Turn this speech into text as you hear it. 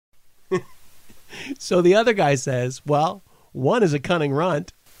So the other guy says, well, one is a cunning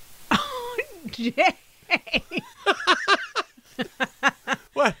runt. Oh, Jay.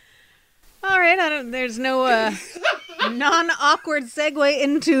 What? All right, there's no non-awkward segue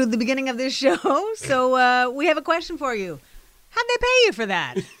into the beginning of this show. So we have a question for you. How'd they pay you for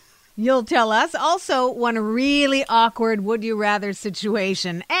that? You'll tell us. Also, one really awkward would you rather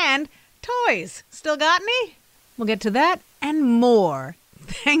situation. And toys. Still got any? We'll get to that and more.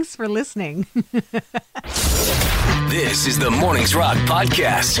 Thanks for listening. This is the Mornings Rock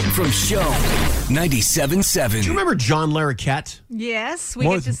podcast from Show 97.7. Do you remember John Larroquette? Yes, we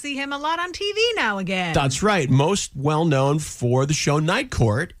get to see him a lot on TV now again. That's right. Most well known for the show Night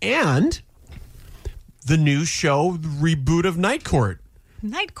Court and the new show reboot of Night Court.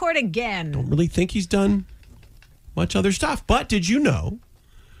 Night Court again. Don't really think he's done much other stuff. But did you know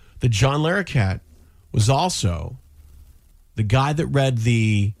that John Larroquette was also the guy that read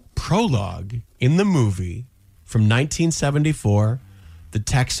the prologue in the movie from 1974, the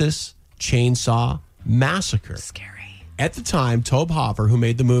Texas Chainsaw Massacre? Scary. At the time, Tobe Hoffer, who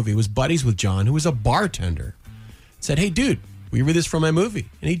made the movie, was buddies with John, who was a bartender. Said, hey, dude, will you read this from my movie?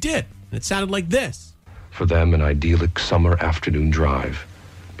 And he did. And it sounded like this. For them, an idyllic summer afternoon drive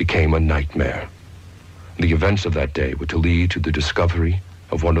became a nightmare. The events of that day were to lead to the discovery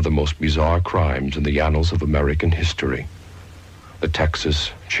of one of the most bizarre crimes in the annals of American history, the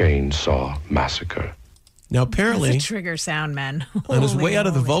Texas Chainsaw Massacre. Now, apparently, That's a trigger sound, man. on his way out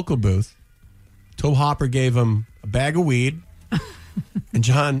of the Holy. vocal booth, Tobe Hopper gave him a bag of weed, and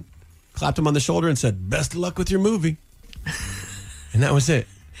John clapped him on the shoulder and said, best of luck with your movie. And that was it.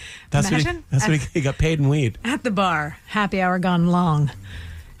 That's Imagine? what he got paid in weed. At the bar, happy hour gone long.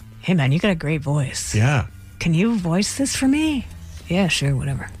 Hey, man, you got a great voice. Yeah. Can you voice this for me? Yeah, sure,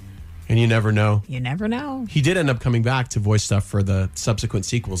 whatever. And you never know. You never know. He did end up coming back to voice stuff for the subsequent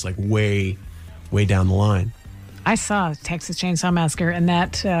sequels, like way down the line. I saw Texas Chainsaw Massacre, and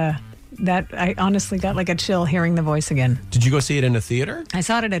that I honestly got like a chill hearing the voice again. Did you go see it in a theater? I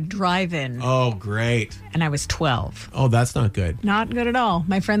saw it at a drive-in, Oh, great. and I was 12. Oh, that's not good. Not good at all.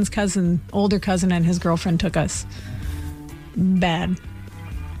 My friend's older cousin, and his girlfriend took us. Bad.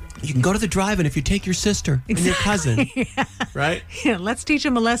 You can go to the drive-in if you take your sister and your cousin. Right? Yeah, let's teach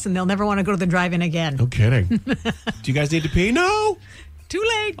them a lesson. They'll never want to go to the drive-in again. No kidding. Do you guys need to pee? No. Too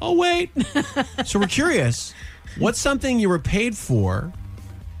late. Oh, wait. So we're curious. What's something you were paid for,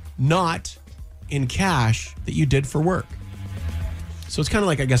 not in cash, that you did for work? So it's kind of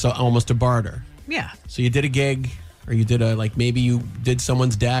like, I guess, almost a barter. Yeah. So you did a gig, or you did maybe you did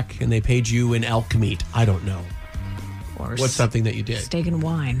someone's deck and they paid you in elk meat. I don't know. Or What's something that you did? steak and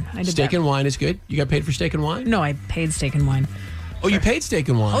wine. I did Steak that. and wine is good. You got paid for steak and wine? No, I paid steak and wine. Oh, you paid steak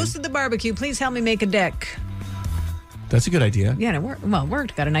and wine. Hosted the barbecue. Please help me make a deck. That's a good idea. Yeah, and it worked. Well, it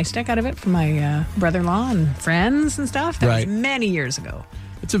worked. Got a nice deck out of it for my brother-in-law and friends and stuff. That Right. was many years ago.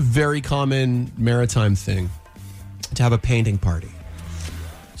 It's a very common maritime thing to have a painting party.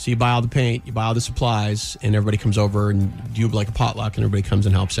 So you buy all the paint, you buy all the supplies, and everybody comes over and you do like a potluck and everybody comes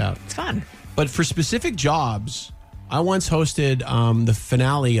and helps out. It's fun. But for specific jobs, I once hosted the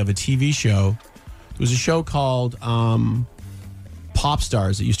finale of a TV show. It was a show called Pop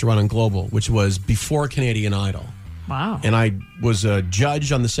Stars that used to run on Global, which was before Canadian Idol. Wow. And I was a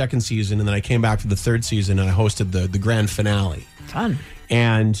judge on the second season, and then I came back for the third season and I hosted the grand finale. Fun.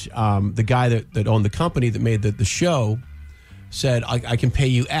 And the guy that owned the company that made the show said, I can pay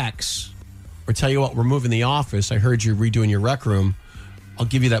you X, or tell you what, we're moving the office. I heard you're redoing your rec room. I'll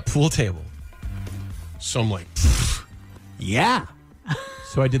give you that pool table. So I'm like, yeah.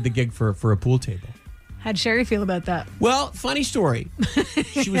 So I did the gig for a pool table. How'd Sherry feel about that? Well, funny story.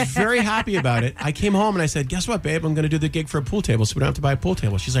 She was very happy about it. I came home and I said, guess what, babe? I'm going to do the gig for a pool table, so we don't have to buy a pool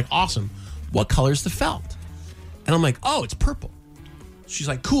table. She's like, awesome. What color's the felt? And I'm like, oh, it's purple. She's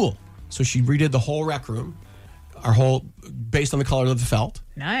like, cool. So she redid the whole rec room, based on the color of the felt.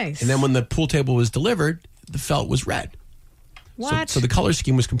 Nice. And then when the pool table was delivered, the felt was red. What? So the color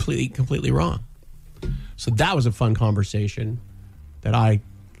scheme was completely wrong. So that was a fun conversation that I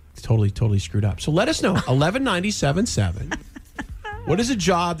totally screwed up. So let us know. 1197.7. What is a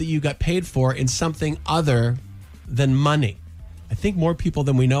job that you got paid for in something other than money? I think more people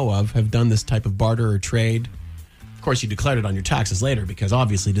than we know of have done this type of barter or trade. Of course, you declared it on your taxes later because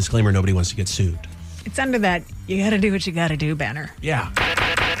obviously, disclaimer, nobody wants to get sued. It's under that you got to do what you got to do banner. Yeah.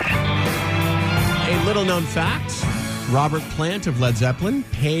 A little known fact, Robert Plant of Led Zeppelin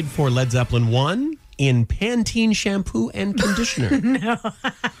paid for Led Zeppelin 1 in Pantene shampoo and conditioner. No.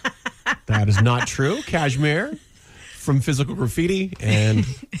 That is not true. Cashmere from Physical Graffiti and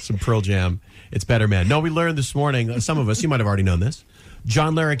some Pearl Jam. It's Better Man. No, we learned this morning, some of us, you might have already known this,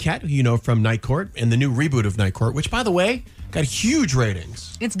 John Larroquette, who you know from Night Court, and the new reboot of Night Court, which, by the way, got huge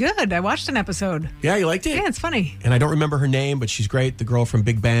ratings. It's good. I watched an episode. Yeah, you liked it? Yeah, it's funny. And I don't remember her name, but she's great. The girl from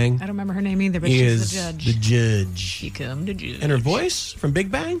Big Bang. I don't remember her name either, but is she's the judge. the judge. She come to judge. And her voice from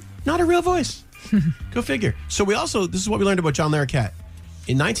Big Bang, not a real voice. Go figure. So this is what we learned about John Larroquette.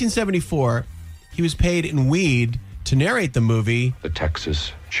 In 1974, he was paid in weed to narrate the movie The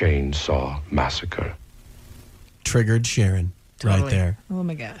Texas Chainsaw Massacre. Triggered Sharon. Totally. Right there. Oh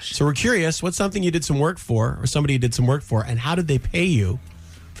my gosh. So we're curious, what's something you did some work for, or somebody you did some work for, and how did they pay you?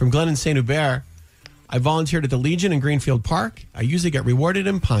 From Glenn and St. Hubert, I volunteered at the Legion in Greenfield Park. I usually get rewarded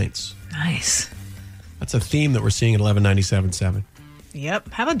in pints. Nice. That's a theme that we're seeing at 1197.7.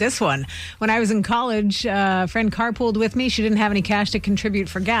 Yep. How about this one? When I was in college, a friend carpooled with me. She didn't have any cash to contribute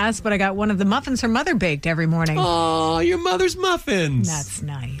for gas, but I got one of the muffins her mother baked every morning. Oh, your mother's muffins. That's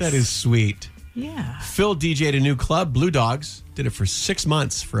nice. That is sweet. Yeah. Phil DJ'd a new club, Blue Dogs. Did it for 6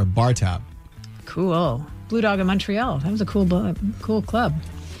 months for a bar tab. Cool. Blue Dog in Montreal. That was a cool club.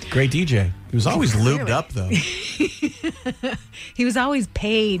 Great DJ. He was always lubed up, though. He was always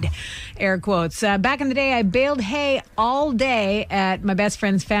paid, air quotes. Back in the day, I baled hay all day at my best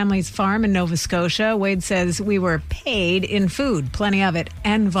friend's family's farm in Nova Scotia. Wade says we were paid in food, plenty of it,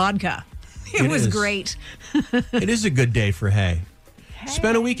 and vodka. It was great. It is a good day for hay.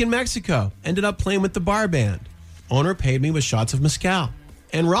 Spent a week in Mexico. Ended up playing with the bar band. Owner paid me with shots of mezcal.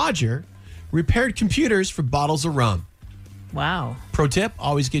 And Roger repaired computers for bottles of rum. Wow. Pro tip,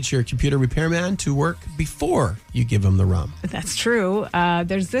 always get your computer repairman to work before you give him the rum. That's true.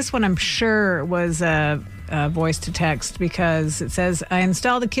 There's this one I'm sure was voice to text because it says, I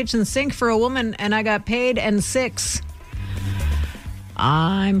installed a kitchen sink for a woman and I got paid and 6.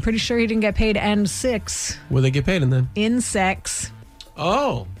 I'm pretty sure he didn't get paid and 6. What do they get paid in then? In sex.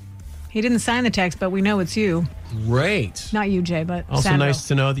 Oh, He didn't sign the text, but we know it's you. great. Not you, Jay, but Also Sandro. nice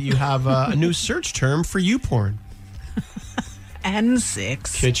to know that you have a new search term for you porn. And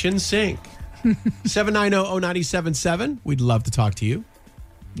 6. Kitchen sink. 790-0977. We'd love to talk to you.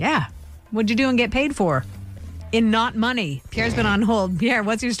 Yeah. What'd you do and get paid for? In not money. Pierre's been on hold. Pierre,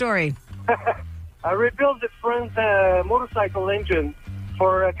 what's your story? I rebuilt a friend's motorcycle engine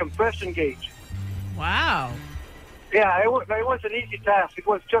for a compression gauge. Wow. Yeah, it was an easy task. It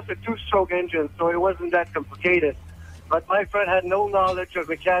was just a 2-stroke engine, so it wasn't that complicated. But my friend had no knowledge of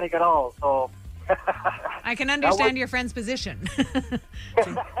mechanic at all, so... I can understand your friend's position.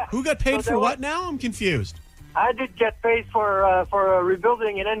 Who got paid So for there what now? I'm confused. I did get paid for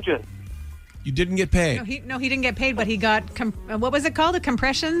rebuilding an engine. You didn't get paid. No, he didn't get paid, but he got, what was it called? A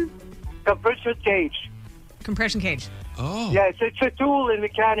compression Compression cage. Oh. Yeah, it's a tool in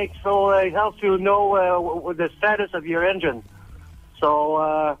mechanics, so it helps you know the status of your engine.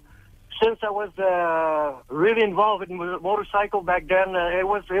 So since I was really involved in motorcycle back then, it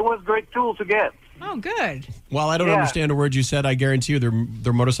was a great tool to get. Oh, good. While I don't Yeah. understand a word you said, I guarantee you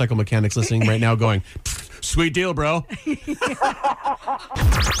they're motorcycle mechanics listening right now going, sweet deal, bro.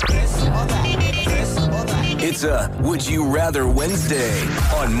 It's a Would You Rather Wednesday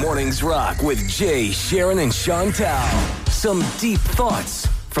on Mornings Rock with Jay, Sharon, and Chantal. Some deep thoughts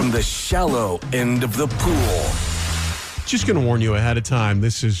from the shallow end of the pool. Just going to warn you ahead of time.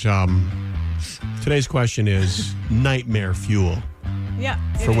 This is, today's question is nightmare fuel Yeah.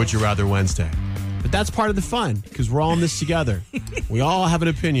 for Would You Rather Wednesday. But that's part of the fun because we're all in this together. We all have an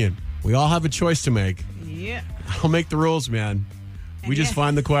opinion. We all have a choice to make. Yeah. I'll make the rules, man. We just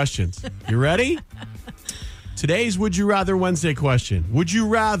find the questions. You ready? Today's Would You Rather Wednesday question. Would you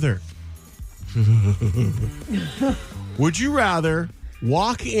rather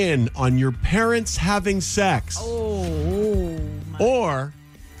walk in on your parents having sex or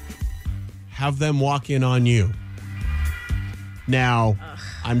have them walk in on you? Now,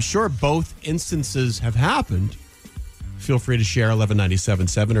 I'm sure both instances have happened. Feel free to share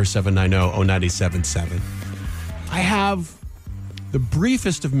 1197.7 or 790-0977. I have the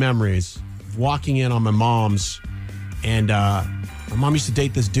briefest of memories of walking in on my mom's, and my mom used to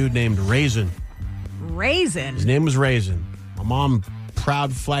date this dude named Raisin. Raisin. His name was Raisin. My mom,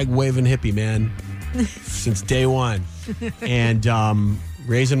 proud flag-waving hippie, man, since day one. And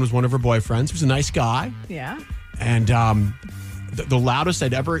Raisin was one of her boyfriends. He was a nice guy. Yeah. And the loudest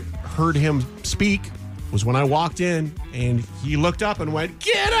I'd ever heard him speak was when I walked in and he looked up and went,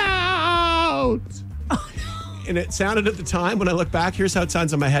 "Get out!" Oh, no. And it sounded at the time, when I look back, here's how it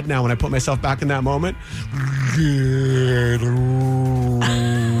sounds in my head now when I put myself back in that moment. Get out.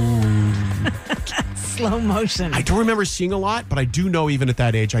 Slow motion. I don't remember seeing a lot, but I do know even at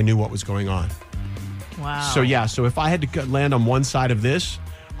that age I knew what was going on. Wow. So yeah, so if I had to land on one side of this,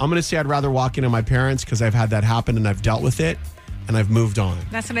 I'm going to say I'd rather walk in on my parents because I've had that happen and I've dealt with it. and I've moved on.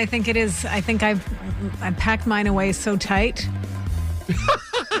 That's what I think it is. I think I packed mine away so tight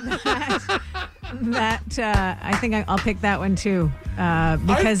that I think I'll pick that one too.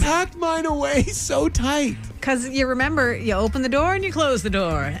 Because I packed mine away so tight. Because you remember, you open the door and you close the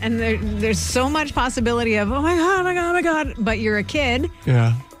door, and there's so much possibility of oh my god, but you're a kid.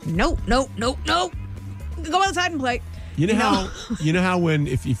 Yeah. Nope. Go outside and play. You know how when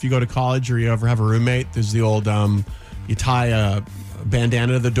if you go to college or you ever have a roommate, there's the old you tie a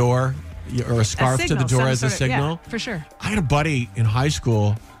bandana to the door or a scarf to the door as a signal. Yeah, for sure. I had a buddy in high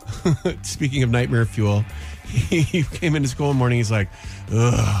school. Speaking of nightmare fuel, he came into school one morning. He's like,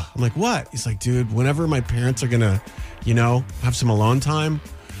 ugh. I'm like, what? He's like, dude, whenever my parents are gonna, have some alone time,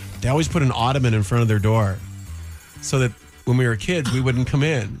 they always put an ottoman in front of their door so that when we were kids, we wouldn't come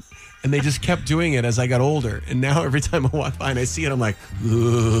in. And they just kept doing it as I got older. And now every time I walk by and I see it, I'm like,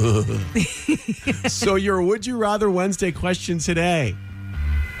 ugh. So your Would You Rather Wednesday question today.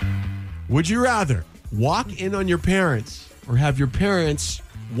 Would you rather walk in on your parents or have your parents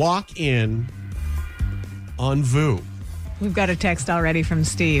walk in on Vu? We've got a text already from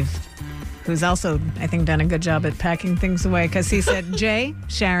Steve, who's also, I think, done a good job at packing things away, because he said, Jay,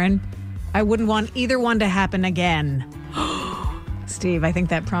 Sharon, I wouldn't want either one to happen again. Steve, I think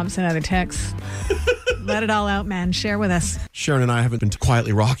that prompts another text. Let it all out, man. Share with us. Sharon and I haven't been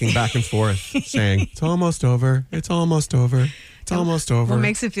quietly rocking back and forth saying, it's almost over. It's almost over. It's almost over. What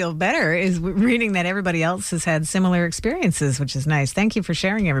makes it feel better is reading that everybody else has had similar experiences, which is nice. Thank you for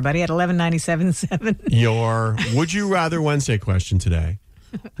sharing, everybody, at 1197.7. Your Would You Rather Wednesday question today.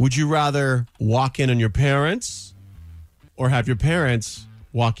 Would you rather walk in on your parents or have your parents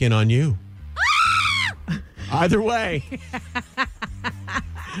walk in on you? Either way.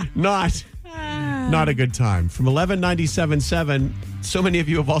 Not a good time. From 1197.7, so many of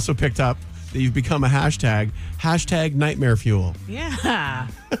you have also picked up that you've become a hashtag nightmare fuel. Yeah,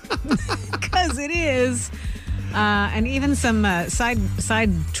 because it is. And even some side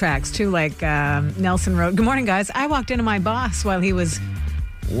tracks, too, like Nelson wrote, good morning, guys. I walked into my boss while he was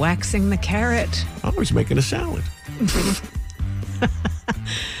waxing the carrot. Oh, he's making a salad.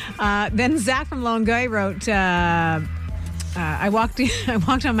 Then Zach from Longueuil wrote, I walked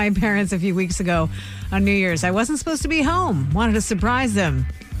on my parents a few weeks ago on New Year's. I wasn't supposed to be home. Wanted to surprise them.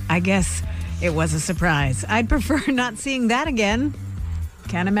 I guess it was a surprise. I'd prefer not seeing that again.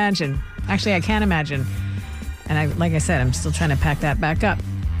 Can't imagine. Actually, I can't imagine. And like I said, I'm still trying to pack that back up.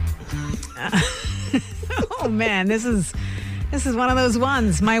 Oh man, this is one of those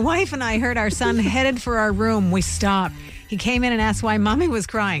ones. My wife and I heard our son headed for our room. We stopped. He came in and asked why Mommy was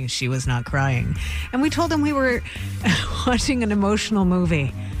crying. She was not crying. And we told him we were watching an emotional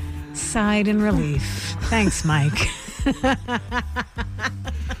movie. Sighed in relief. Thanks, Mike.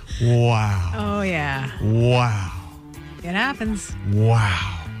 Wow. Oh, yeah. Wow. It happens.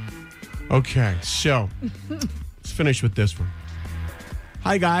 Wow. Okay, so let's finish with this one.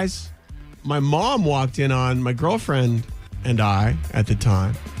 Hi, guys. My mom walked in on my girlfriend and I at the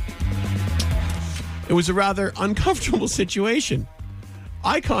time. It was a rather uncomfortable situation.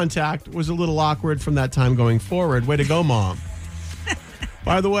 Eye contact was a little awkward from that time going forward. Way to go, Mom.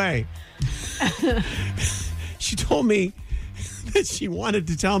 By the way, she told me that she wanted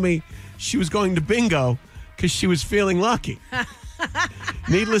to tell me she was going to bingo because she was feeling lucky.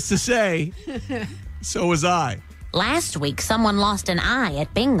 Needless to say, so was I. Last week, someone lost an eye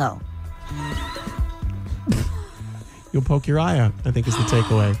at bingo. You'll poke your eye out, I think is the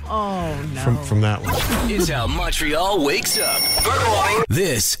takeaway. Oh, no. From that one. It's how Montreal wakes up. Good morning.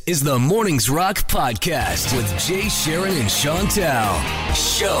 This is the Mornings Rock Podcast with Jay, Sharon, and Chantal.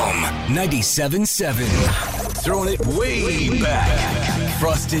 Shum 97.7. Throwing it way back.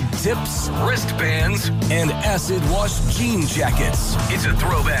 Frosted tips, wristbands, and acid wash jean jackets. It's a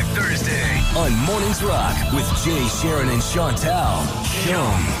Throwback Thursday on Mornings Rock with Jay, Sharon, and Chantal.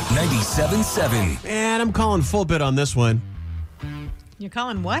 Shum 97.7. And I'm calling full bit on this one. You're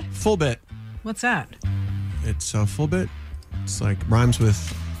calling what? Full bit. What's that? It's full bit. It's like rhymes with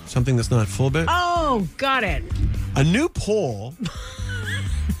something that's not full bit. Oh, got it. A new poll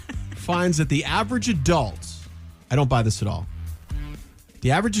finds that the average adult, I don't buy this at all.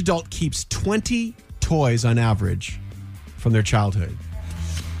 The average adult keeps 20 toys on average from their childhood.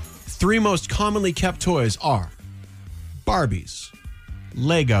 3 most commonly kept toys are Barbies,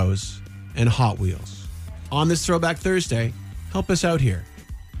 Legos, and Hot Wheels. On this Throwback Thursday, help us out here.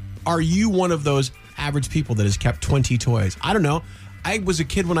 Are you one of those average people that has kept 20 toys? I don't know. I was a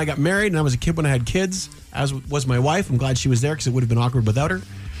kid when I got married, and I was a kid when I had kids, as was my wife. I'm glad she was there because it would have been awkward without her.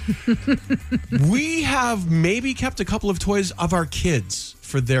 We have maybe kept a couple of toys of our kids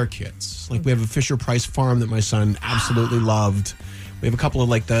for their kids. Like we have a Fisher-Price farm that my son absolutely loved. We have a couple of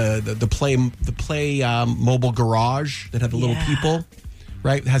like the play mobile garage that had the little people,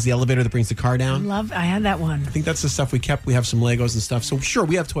 right? It has the elevator that brings the car down. I had that one. I think that's the stuff we kept. We have some Legos and stuff. So sure,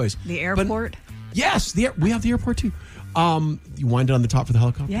 we have toys. The airport? Yes, we have the airport too. You wind it on the top for the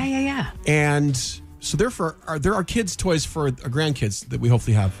helicopter. Yeah. And so there are kids' toys for our grandkids that we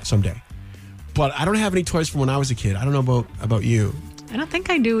hopefully have someday. But I don't have any toys from when I was a kid. I don't know about you. I don't think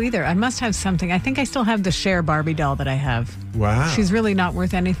I do either. I must have something. I think I still have the Cher Barbie doll that I have. Wow. She's really not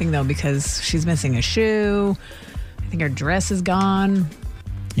worth anything, though, because she's missing a shoe. I think her dress is gone.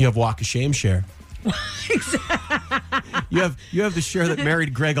 You have Walk of Shame Cher. You have the Cher that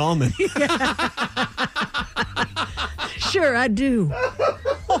married Greg Allman. Sure, I do.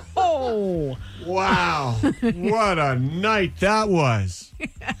 Oh. Wow. What a night that was.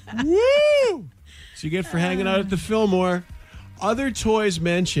 Woo! So you get for hanging out at the Fillmore. Other toys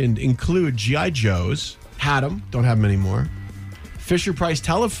mentioned include G.I. Joes. Had them. Don't have them anymore. Fisher-Price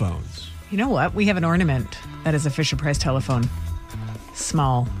telephones. You know what? We have an ornament that is a Fisher-Price telephone.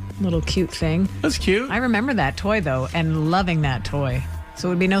 Small, little cute thing. That's cute. I remember that toy, though, and loving that toy. So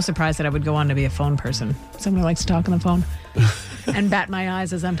it would be no surprise that I would go on to be a phone person. Somebody likes to talk on the phone and bat my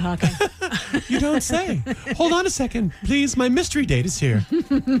eyes as I'm talking. You don't say. Hold on a second. Please, my mystery date is here.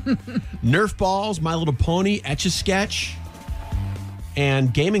 Nerf balls, My Little Pony, Etch-a-Sketch,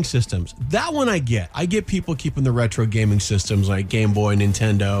 and gaming systems. That one I get. I get people keeping the retro gaming systems like Game Boy,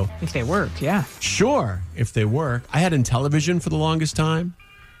 Nintendo. If they work, yeah. Sure, if they work. I had Intellivision for the longest time.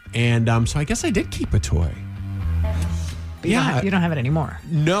 And so I guess I did keep a toy. You don't have it anymore.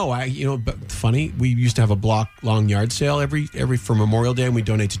 No, but funny, we used to have a block long yard sale every for Memorial Day, and we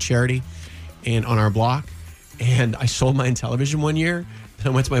donate to charity and on our block. And I sold my Intellivision one year. Then I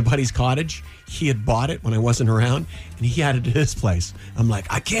went to my buddy's cottage. He had bought it when I wasn't around, and he had it at his place. I'm like,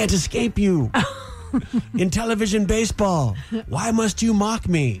 I can't escape you. Intellivision baseball. Why must you mock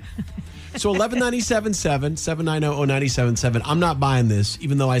me? So 1197.7, 790-0977. I'm not buying this,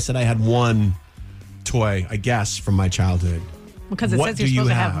 even though I said I had one toy, I guess, from my childhood. Because it says you're supposed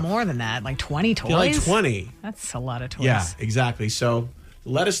to have more than that, like 20 toys. Yeah, like 20. That's a lot of toys. Yeah, exactly. So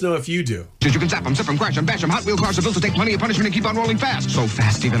let us know if you do. You can zap them, zip them, crash them, bash them. Hot Wheel cars are built to take plenty of punishment and keep on rolling fast. So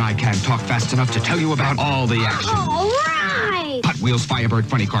fast, even I can't talk fast enough to tell you about all the action. All right. Hot Wheels Firebird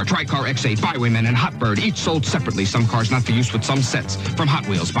Funny Car, Tri-Car X8, Bywayman, and Hotbird, each sold separately. Some cars not for use with some sets. From Hot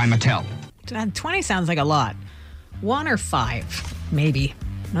Wheels by Mattel. 20 sounds like a lot. 1 or 5, maybe.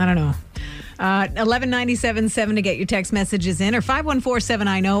 I don't know. 1197.7 to get your text messages in, or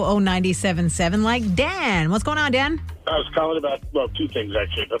 514-790-0977. Like Dan. What's going on, Dan? I was calling about, two things,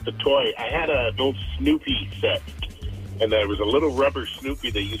 actually, about the toy. I had an old Snoopy set, and there was a little rubber Snoopy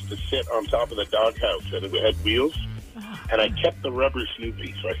that used to sit on top of the doghouse, and it had wheels. And I kept the rubber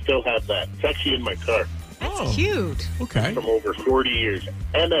Snoopy, so I still have that. It's actually in my car. That's cute. Okay. From over 40 years.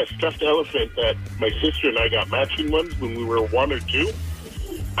 And a stuffed elephant that my sister and I got matching ones when we were 1 or 2.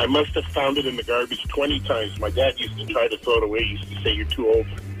 I must have found it in the garbage 20 times. My dad used to try to throw it away. He used to say, you're too old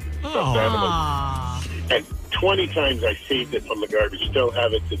for stuffed animals. And 20 times I saved it from the garbage. Still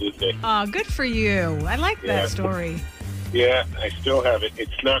have it to this day. Oh, good for you. I like that story. Yeah, I still have it.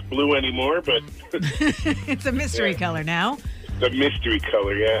 It's not blue anymore, but... It's a mystery color now. The mystery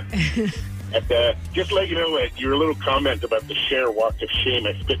color, yeah. And just to let you know, your little comment about the Cher Walk of Shame,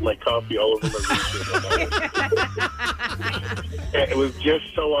 I spit my coffee all over my research. It was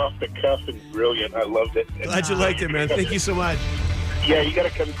just so off the cuff and brilliant. I loved it. Glad you liked it, man. Thank you so much. Yeah, you got to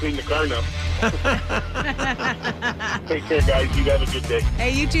come clean the car now. Take care, guys. You have a good day.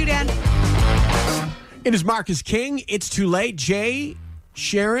 Hey, you too, Dan. It is Marcus King. It's Too Late. Jay,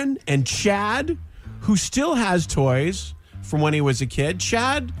 Sharon, and Chad, who still has toys from when he was a kid.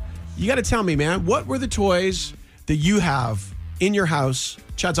 Chad, you got to tell me, man, what were the toys that you have in your house?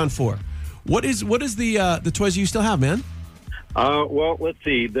 Chad's on 4. What is the toys you still have, man? Well, let's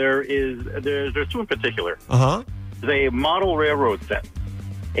see. There's 2 in particular. Uh-huh. There's a model railroad set,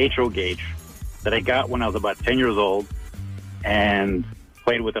 HO gauge, that I got when I was about 10 years old and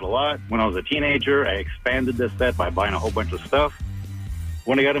played with it a lot. When I was a teenager, I expanded this set by buying a whole bunch of stuff.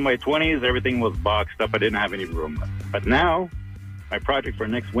 When I got in my 20s, everything was boxed up. I didn't have any room. But now, my project for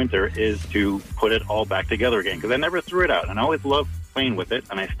next winter is to put it all back together again, because I never threw it out, and I always loved playing with it,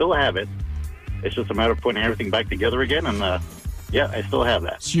 and I still have it. It's just a matter of putting everything back together again, and I still have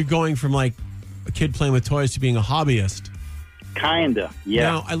that. So you're going from like a kid playing with toys to being a hobbyist. Kinda, yeah.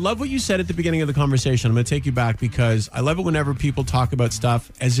 Now, I love what you said at the beginning of the conversation. I'm going to take you back because I love it whenever people talk about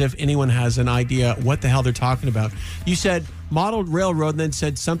stuff as if anyone has an idea what the hell they're talking about. You said model railroad and then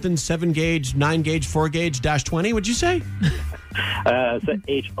said something 7 gauge, 9 gauge, 4 gauge, -20. What'd you say? It's an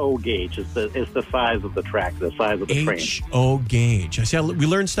HO gauge. It's the size of the track, the size of the train. HO gauge. I see. We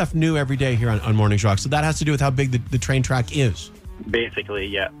learn stuff new every day here on Mornings Rock. So that has to do with how big the train track is. Basically,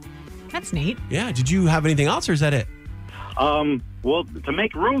 yeah. That's neat. Yeah. Did you have anything else, or is that it? Well, to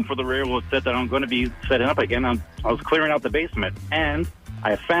make room for the railroad set that I'm going to be setting up again, I was clearing out the basement, and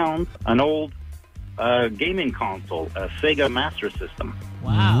I found an old gaming console, a Sega Master System.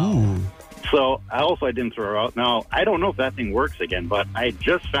 Wow. Ooh. So I didn't throw her out. Now, I don't know if that thing works again, but I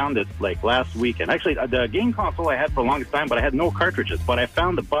just found it like last weekend. Actually, the game console I had for the longest time, but I had no cartridges. But I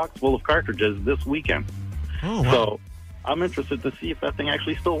found a box full of cartridges this weekend. Oh, wow. So I'm interested to see if that thing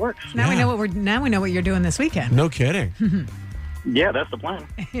actually still works. Now we know what you're doing this weekend. No kidding. Yeah, that's the plan.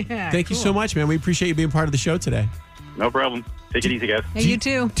 Yeah, Thank you cool. so much, man. We appreciate you being part of the show today. No problem. Take it easy, guys. Yeah, you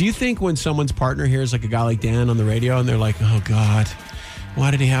too. Do you think when someone's partner hears like a guy like Dan on the radio and they're like, oh, God, why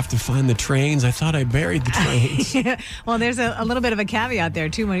did he have to find the trains? I thought I buried the trains. Well, there's a little bit of a caveat there,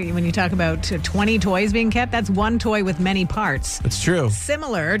 too, when you talk about 20 toys being kept. That's one toy with many parts. That's true.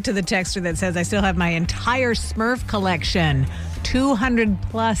 Similar to the texter that says, I still have my entire Smurf collection,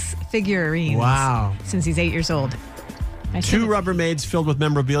 200-plus figurines. Wow. Since he's 8 years old. 2 Rubbermaids filled with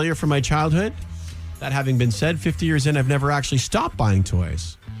memorabilia from my childhood. That having been said, 50 years in, I've never actually stopped buying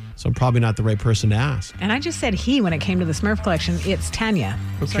toys. So I'm probably not the right person to ask. And I just said he when it came to the Smurf collection. It's Tanya.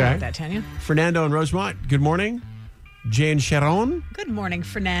 Okay. Sorry about that, Tanya. Fernando and Rosemont, good morning. Jay and Sharon. Good morning,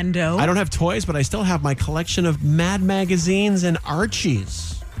 Fernando. I don't have toys, but I still have my collection of Mad magazines and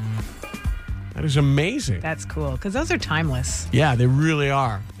Archies. That is amazing. That's cool, because those are timeless. Yeah, they really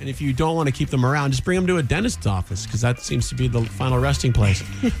are. And if you don't want to keep them around, just bring them to a dentist's office, because that seems to be the final resting place.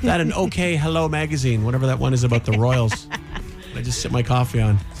 That and OK Hello magazine, whatever that one is about the Royals. I just sip my coffee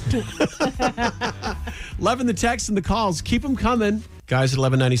on. Loving the texts and the calls. Keep them coming. Guys at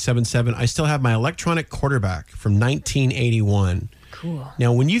 1197.7, I still have my electronic quarterback from 1981. Cool.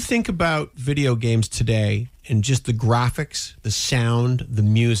 Now, when you think about video games today and just the graphics, the sound, the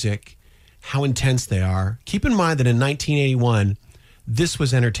music, how intense they are, keep in mind that in 1981, this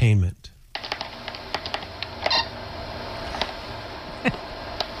was entertainment.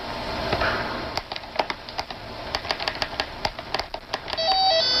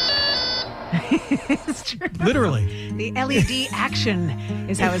 It's true. Literally. The LED action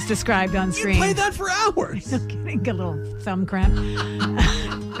is how it's described on screen. You played that for hours. Getting a little thumb cramp.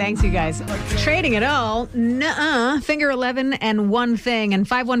 Thanks, you guys. Trading it all. Nuh-uh. Finger 11 and one thing. And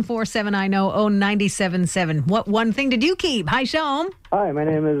 514-790-0977. What one thing did you keep? Hi, Shom. Hi, my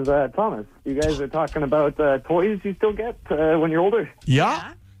name is Thomas. You guys are talking about toys you still get when you're older?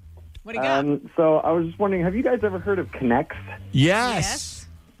 Yeah. What do you got? So I was just wondering, have you guys ever heard of K'NEX? Yes.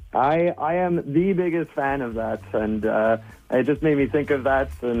 I am the biggest fan of that, and it just made me think of that,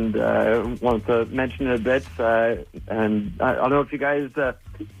 and wanted to mention it a bit. And I don't know if you guys go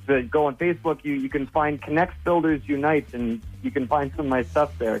on Facebook, you can find K'NEX Builders Unite, and you can find some of my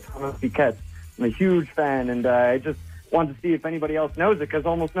stuff there. Thomas Piquet. I'm a huge fan, and I just wanted to see if anybody else knows it, because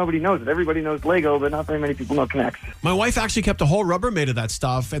almost nobody knows it. Everybody knows Lego, but not very many people know K'NEX. My wife actually kept a whole Rubbermaid of that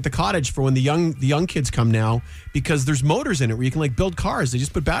stuff at the cottage for when the young kids come now, because there's motors in it where you can like build cars. They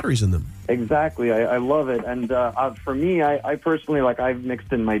just put batteries in them. Exactly. I love it. And for me, I personally, I've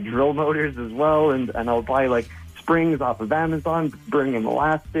mixed in my drill motors as well, and I'll buy springs off of Amazon, bring in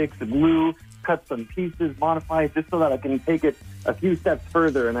elastics and glue, cut some pieces, modify it just so that I can take it a few steps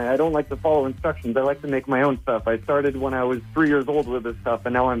further. And I don't like to follow instructions. I like to make my own stuff. I started when I was 3 years old with this stuff,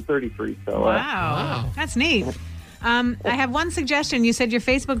 and now I'm 33. So wow. That's neat. I have one suggestion. You said your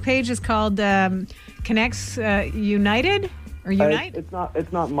Facebook page is called K'NEX United or Unite?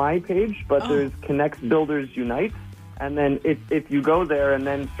 It's not my page, but there's K'NEX Builders Unite. And then if you go there and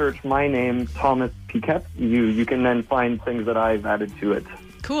then search my name, Thomas Piquet, you can then find things that I've added to it.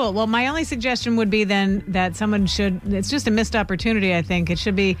 Cool. Well, my only suggestion would be then that someone should, it's just a missed opportunity, I think. It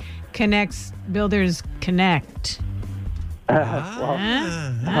should be K'NEX Builders Connect. I'll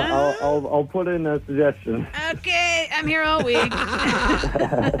put in a suggestion. Okay, I'm here all week.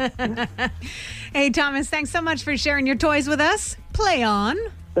 Hey, Thomas, thanks so much for sharing your toys with us. Play on.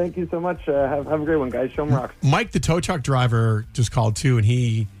 Thank you so much. Have a great one, guys. Show 'em rocks. Mike, the tow truck driver, just called too, and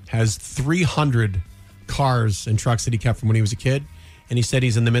he has 300 cars and trucks that he kept from when he was a kid. And he said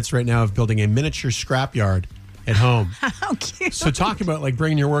he's in the midst right now of building a miniature scrapyard at home. How cute. So talk about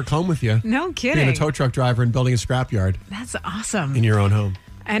bringing your work home with you. No kidding. Being a tow truck driver and building a scrapyard. That's awesome. In your own home.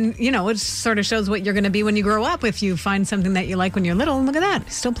 And, it sort of shows what you're going to be when you grow up. If you find something that you like when you're little, look at that.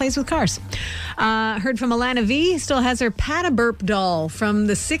 Still plays with cars. Heard from Alana V. Still has her Pataburp doll from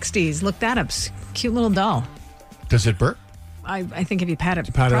the 60s. Look that up. Cute little doll. Does it burp? I think if you pat it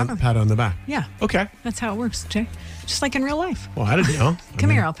Pat properly. it on the back. Yeah. Okay. That's how it works, Jay. Just like in real life. Well, I didn't know. Come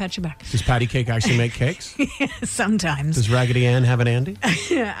here, I'll pat you back. Does Patty Cake actually make cakes? Sometimes. Does Raggedy Ann have an Andy?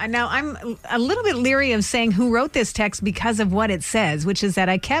 Now, I'm a little bit leery of saying who wrote this text because of what it says, which is that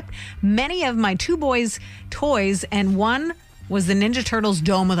I kept many of my 2 boys' toys, and one was the Ninja Turtles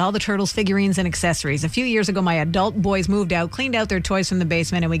dome with all the Turtles figurines and accessories. A few years ago, my adult boys moved out, cleaned out their toys from the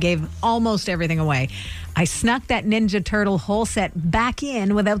basement, and we gave almost everything away. I snuck that Ninja Turtle whole set back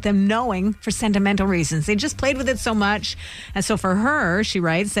in without them knowing for sentimental reasons. They just played with it so much. And so for her, she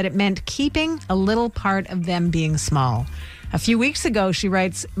writes that it meant keeping a little part of them being small. A few weeks ago, she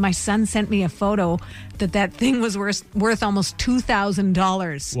writes, my son sent me a photo that thing was worth almost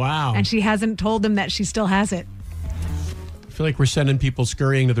 $2,000. Wow. And she hasn't told them that she still has it. I feel like we're sending people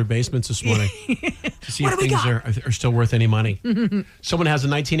scurrying to their basements this morning to see What if do we things are still worth any money. Someone has a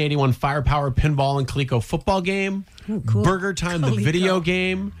 1981 Firepower Pinball and Coleco football game, cool. Burger Time, the Coleco. video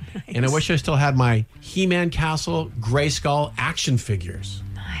game, and I wish I still had my He-Man Castle, Grayskull action figures.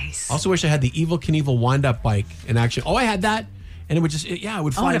 Nice. Also wish I had the Evel Knievel wind-up bike in action. Oh, I had that, and it would just, it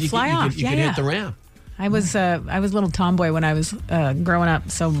would fly. it'd fly off. You could hit the ramp. I was a little tomboy when I was growing up,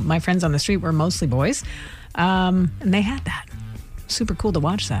 so my friends on the street were mostly boys, and they had that. Super cool to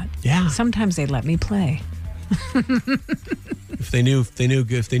watch that. Yeah. Sometimes they'd let me play. If they knew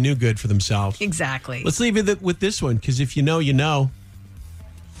good for themselves. Exactly. Let's leave it with this one, because if you know, you know.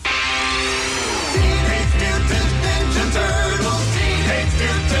 Teenage Mutant Ninja Turtles. Teenage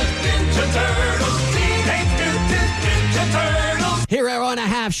Mutant Ninja Turtles. Teenage Mutant Ninja Turtles. Hero and a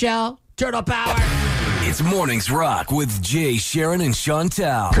half shell. Turtle power. It's Mornings Rock with Jay, Sharon, and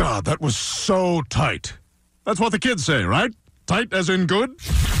Chantal. God, that was so tight. That's what the kids say, right? Tight as in good?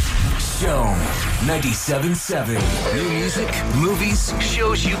 Show 97.7. New music, movies,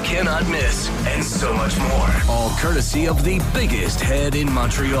 shows you cannot miss, and so much more. All courtesy of the biggest head in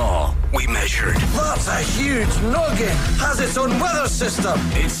Montreal. We measured. That's a huge noggin. Has its own weather system.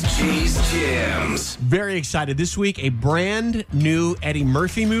 It's Jay's Jams. Very excited. This week, a brand new Eddie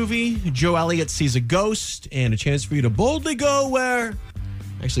Murphy movie. Joe Elliott sees a ghost and a chance for you to boldly go where...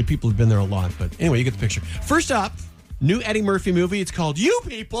 Actually, people have been there a lot, but anyway, you get the picture. First up, new Eddie Murphy movie. It's called You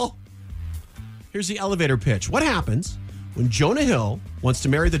People. Here's the elevator pitch. What happens when Jonah Hill wants to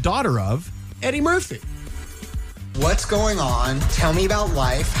marry the daughter of Eddie Murphy? What's going on? Tell me about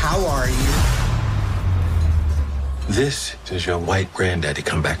life. How are you? This is your white granddaddy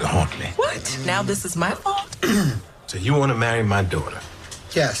come back to haunt me. What? Now this is my fault? So you want to marry my daughter?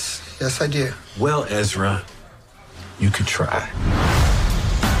 Yes. Yes, I do. Well, Ezra, you could try.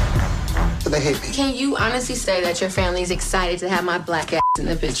 But they hate me. Can you honestly say that your family's excited to have my black ass in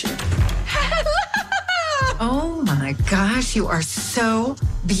the picture? Oh my gosh, you are so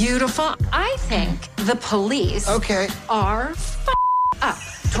beautiful. I think the police are up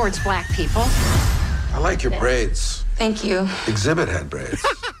towards black people. I like your braids. Thank you. Exhibit had braids.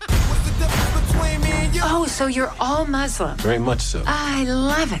 Oh, so you're all Muslim. Very much so. I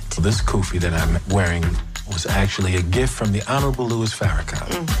love it. This kufi that I'm wearing was actually a gift from the Honorable Louis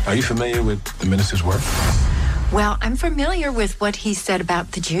Farrakhan. Are you familiar with the minister's work? Well, I'm familiar with what he said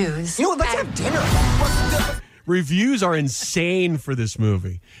about the Jews. You know what? Let's have dinner. Reviews are insane for this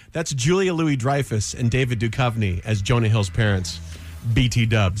movie. That's Julia Louis-Dreyfus and David Duchovny as Jonah Hill's parents. BT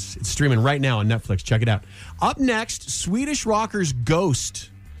dubs. It's streaming right now on Netflix. Check it out. Up next, Swedish rockers Ghost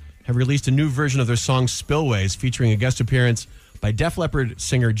have released a new version of their song Spillways, featuring a guest appearance by Def Leppard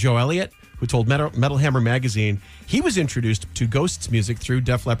singer Joe Elliott, who told Metal Hammer magazine he was introduced to Ghost's music through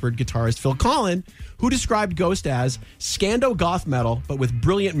Def Leppard guitarist Phil Collen, who described Ghost as scando goth metal, but with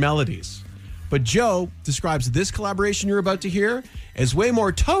brilliant melodies. But Joe describes this collaboration you're about to hear as way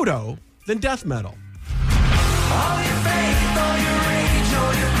more Toto than death metal. All your faith, all your rage,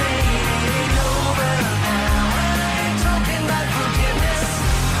 all your pain ain't over now. I ain't talking about forgiveness.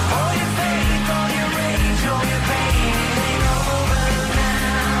 All your faith, all your rage, all your pain ain't over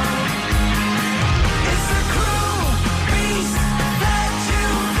now. It's a cruel beast that you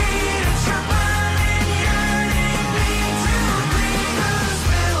feed. It's your burning, yearning need to breathe the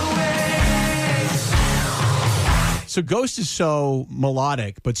spillways. So Ghost is so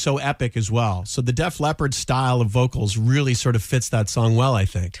melodic, but so epic as well. So the Def Leppard style of vocals really sort of fits that song well, I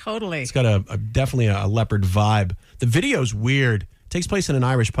think. Totally. It's got definitely a Leopard vibe. The video's weird. It takes place in an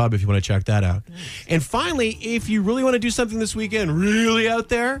Irish pub if you want to check that out. Nice. And finally, if you really want to do something this weekend, really out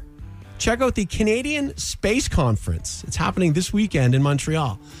there, check out the Canadian Space Conference. It's happening this weekend in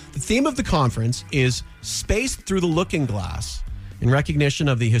Montreal. The theme of the conference is Space Through the Looking Glass, in recognition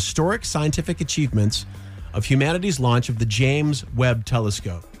of the historic scientific achievements of humanity's launch of the James Webb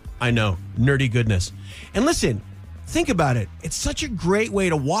Telescope. I know, nerdy goodness. And listen, think about it. It's such a great way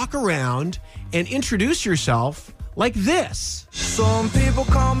to walk around and introduce yourself like this. Some people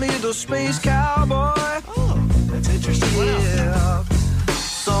call me the space cowboy. Oh, that's interesting. Yeah.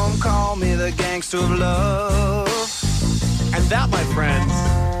 Some call me the gangster of love. And that, my friends,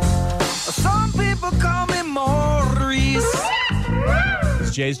 some people call me Maurice.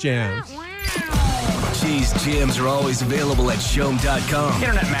 is Jay's Jams. Jay's Jams are always available at Showm.com.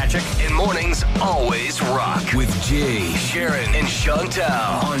 Internet magic. And mornings always rock with Jay, Sharon, and Chantal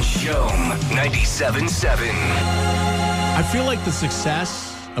on Showm 97.7. I feel like the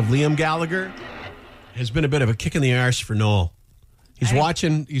success of Liam Gallagher has been a bit of a kick in the arse for Noel.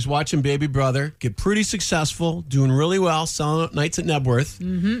 He's watching Baby Brother get pretty successful, doing really well, selling out nights at Nebworth.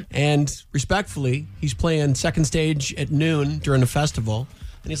 Mm-hmm. And respectfully, he's playing second stage at noon during the festival.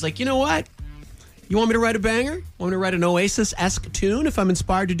 And he's like, you know what? You want me to write a banger? Want me to write an Oasis-esque tune? If I'm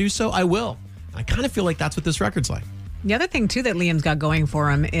inspired to do so, I will. I kind of feel like that's what this record's like. The other thing, too, that Liam's got going for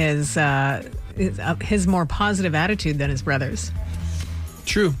him is his more positive attitude than his brother's.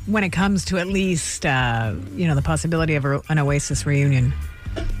 True. When it comes to at least, the possibility of an Oasis reunion.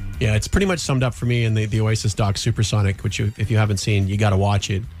 Yeah, it's pretty much summed up for me in the Oasis doc Supersonic, which if you haven't seen, you got to watch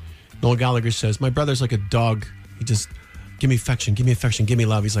it. Noel Gallagher says, my brother's like a dog. He just, give me affection, give me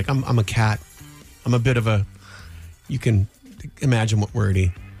love. He's like, I'm a cat. I'm a bit of a, you can imagine what word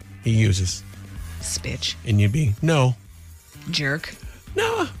he uses. Spitch. And you'd be, no. Jerk.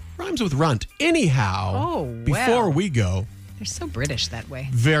 No, rhymes with runt. Anyhow, before we go. They're so British that way.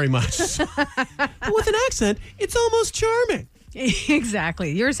 Very much. But with an accent, it's almost charming.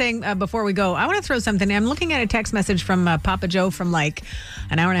 Exactly. You were saying before we go, I want to throw something in. I'm looking at a text message from Papa Joe from like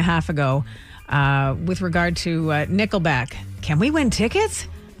an hour and a half ago with regard to Nickelback. Can we win tickets?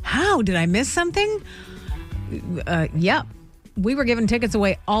 How? Did I miss something? Yep. We were giving tickets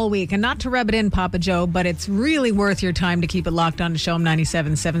away all week. And not to rub it in, Papa Joe, but it's really worth your time to keep it locked on to Showm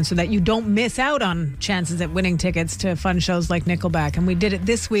 97.7 so that you don't miss out on chances at winning tickets to fun shows like Nickelback. And we did it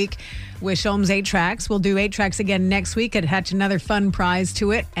this week with Showm's 8 Tracks. We'll do 8 Tracks again next week. Attach another fun prize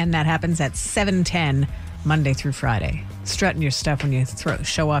to it. And that happens at 7:10, Monday through Friday. Strutting your stuff when you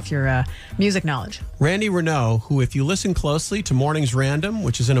show off your music knowledge. Randy Renault, who, if you listen closely to Mornings Random,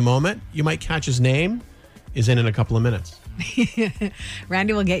 which is in a moment, you might catch his name, is in a couple of minutes.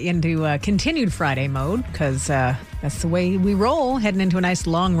 Randy will get you into continued Friday mode because that's the way we roll, heading into a nice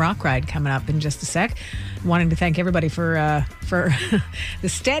long rock ride coming up in just a sec. Wanting to thank everybody for the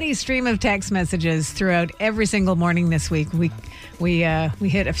steady stream of text messages throughout every single morning this week. We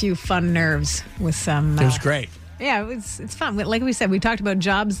hit a few fun nerves with some. It was great. Yeah, it's fun. Like we said, we talked about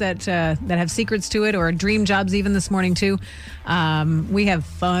jobs that have secrets to it, or dream jobs even this morning too. We have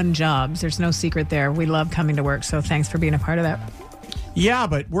fun jobs. There's no secret there. We love coming to work, so thanks for being a part of that. Yeah,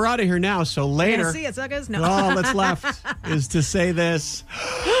 but we're out of here now, so later. Yeah, see you, suckers. No. All that's left is to say this.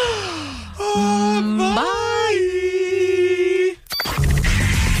 Bye.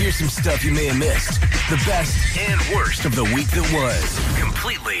 Here's some stuff you may have missed. The best and worst of the week that was.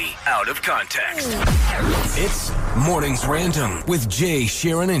 Completely out of context. It's Mornings Random with Jay,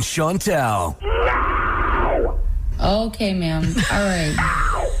 Sharon, and Chantal. Okay, ma'am. All right.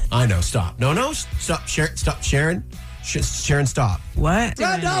 I know. Stop. No. Stop. Sharon. Stop. Sharon. Sharon, stop. What?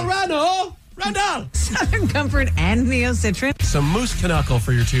 Randall. Southern Comfort and Neo Citron. Some moose knuckle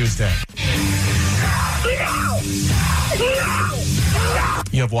for your Tuesday.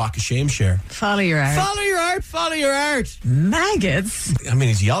 You have walk of shame, Cher. Follow your art. Follow your art. Maggots. I mean,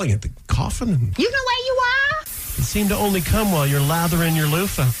 he's yelling at the coffin. And You know where you are? it seemed to only come while you're lathering your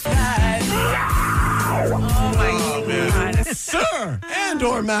loofah. Oh my God. Sir and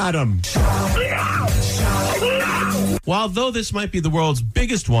or madam. While though this might be the world's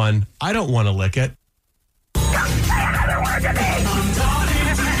biggest one, I don't want to lick it.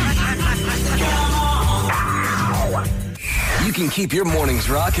 You can keep your mornings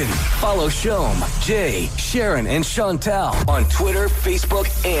rocking. Follow Showm, Jay, Sharon, and Chantal on Twitter, Facebook,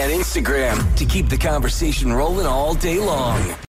 and Instagram to keep the conversation rolling all day long.